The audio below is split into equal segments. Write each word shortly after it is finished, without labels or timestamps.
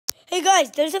Hey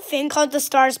guys, there's a thing called the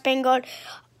Star-Spangled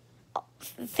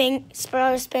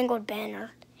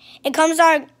Banner. It comes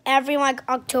out every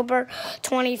October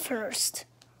 21st.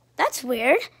 That's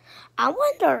weird. I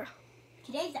wonder.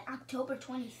 Today's October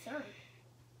 23rd.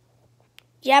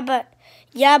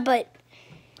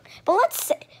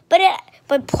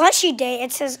 But plushie day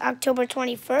it says October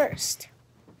 21st.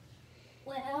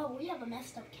 Well, we have a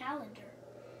messed up calendar.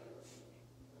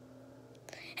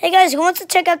 Hey guys, who wants to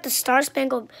check out the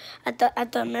Star-Spangled at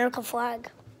the American flag?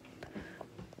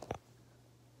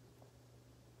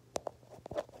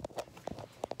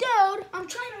 Dude, I'm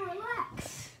trying to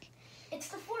relax. It's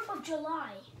the 4th of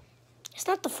July. It's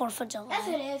not the 4th of July. Yes,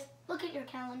 it is. Look at your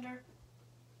calendar.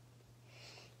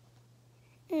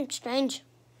 Strange.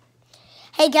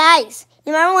 Hey guys,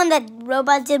 you remember when that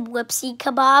robot did whoopsie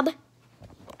kebab?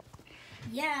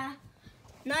 Yeah.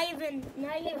 Not even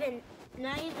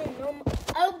no more.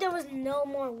 I hope there was no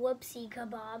more whoopsie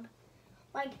kebab.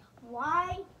 Like,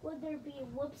 why would there be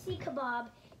whoopsie kebab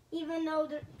even though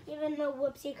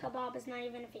whoopsie kebab is not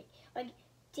even a thing? Like,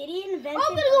 did he invent it?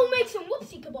 I'm gonna go make some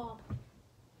whoopsie kebab.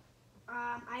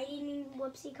 I eating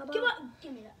whoopsie kebab.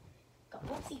 Give me that. Got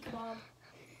whoopsie kebab.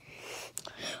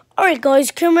 Alright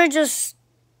guys, can we just...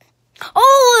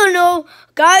 Oh no,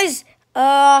 guys,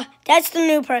 that's the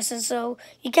new person, so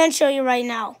you can't show you right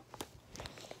now.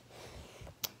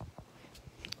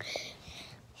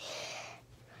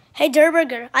 Hey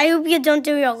Durburger, I hope you don't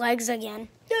do your legs again.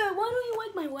 Dude, why don't you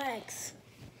like my legs?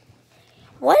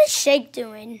 What is Shake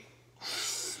doing?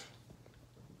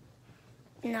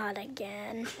 Not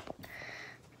again.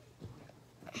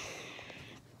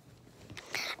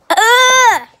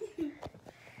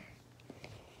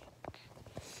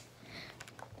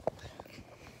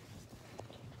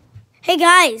 Hey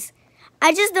guys,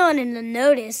 I just wanted to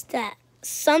notice that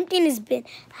something has been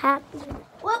happening.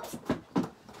 Whoops.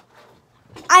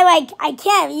 I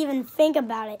can't even think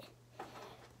about it.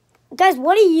 Guys,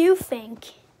 what do you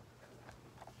think?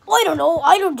 I don't know.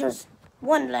 I don't just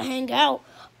wanted to hang out.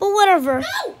 But whatever.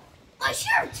 No! My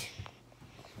shirt!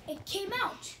 It came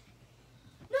out.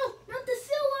 No, not the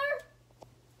silver.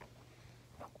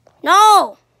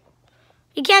 No.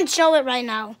 You can't show it right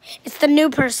now. It's the new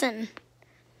person.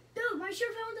 Dude, my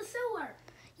shirt fell in the silver.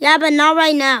 Yeah, but not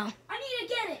right now. I need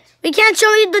to get it. We can't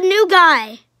show you the new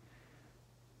guy.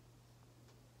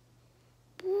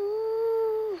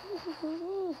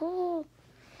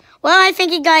 Well, I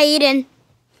think he got eaten.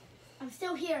 I'm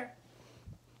still here.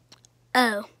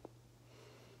 Oh.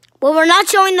 Well, we're not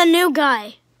showing the new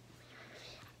guy.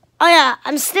 Oh, yeah.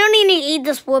 I'm still needing to eat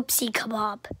this whoopsie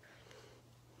kebab.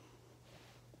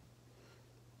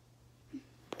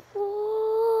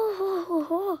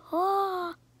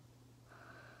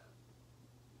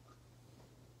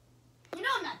 You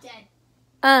know I'm not dead.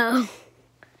 Oh.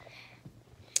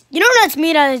 You know that's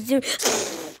me that is doing.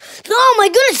 Oh my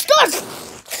goodness, stars!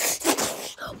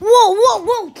 Whoa, whoa,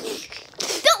 whoa!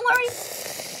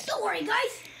 Don't worry,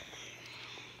 guys.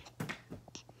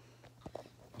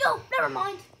 No, never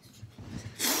mind.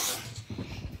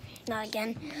 Not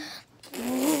again.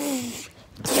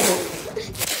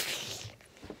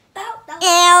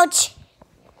 Ouch!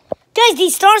 Guys,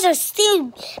 these stars are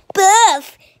still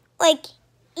buff. Like,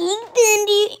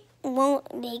 Ink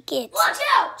won't make it. Watch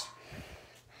out!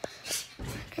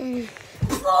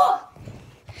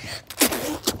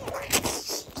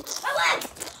 My legs!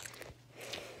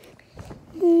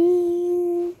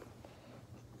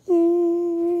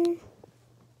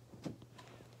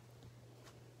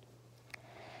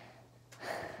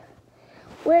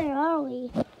 Where are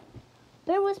we?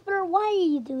 Bear Whisperer, why are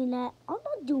you doing that? I'm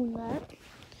not doing that.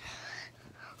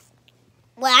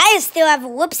 Well, I still have a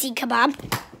whoopsie kebab.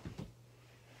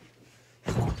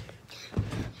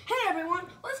 Hey everyone,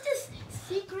 what's this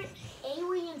secret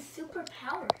alien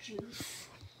superpower juice?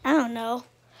 I don't know.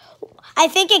 I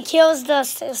think it kills the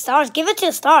stars. Give it to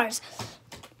the stars.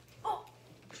 Oh.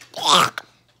 Yeah.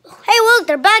 Hey, look,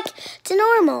 they're back to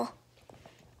normal.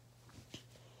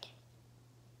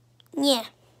 Yeah.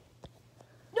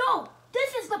 No,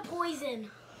 this is the poison.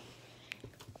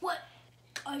 What?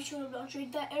 I should have not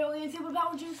drank that alien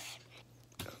superpower juice.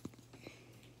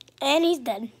 And he's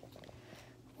dead.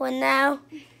 Well, now.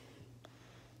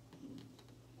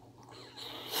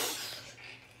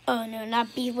 Oh, no,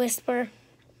 not Bee Whisper.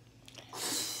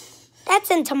 That's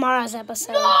in tomorrow's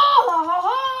episode. No! I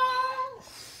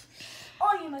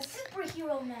am a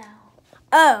superhero now.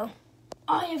 Oh.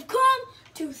 I have come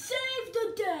to save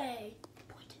the day.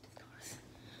 Point to the stars.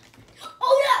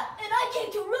 Oh, yeah, and I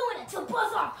came to ruin it, so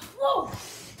buzz off. Whoa!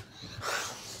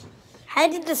 How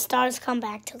did the stars come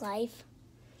back to life?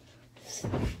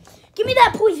 Give me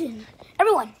that poison.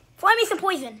 Everyone, find me some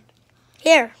poison.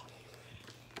 Here.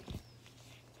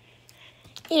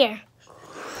 Here.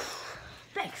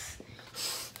 Thanks.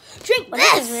 Drink Well,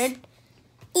 this. this is weird.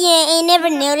 Yeah, I never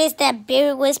noticed that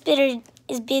Barry Whisperer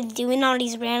has been doing all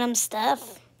these random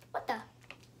stuff. What the?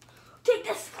 Take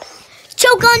this.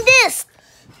 Choke on this!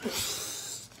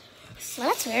 Well,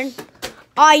 that's weird.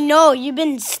 I know, you've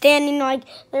been standing like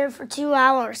there for 2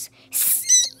 hours.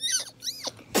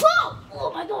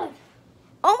 Oh my god.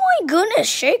 Oh my goodness,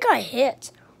 Shake I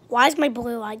hit. Why is my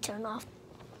blue light turned off?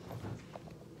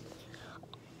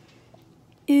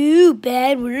 Ooh,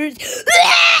 bad words.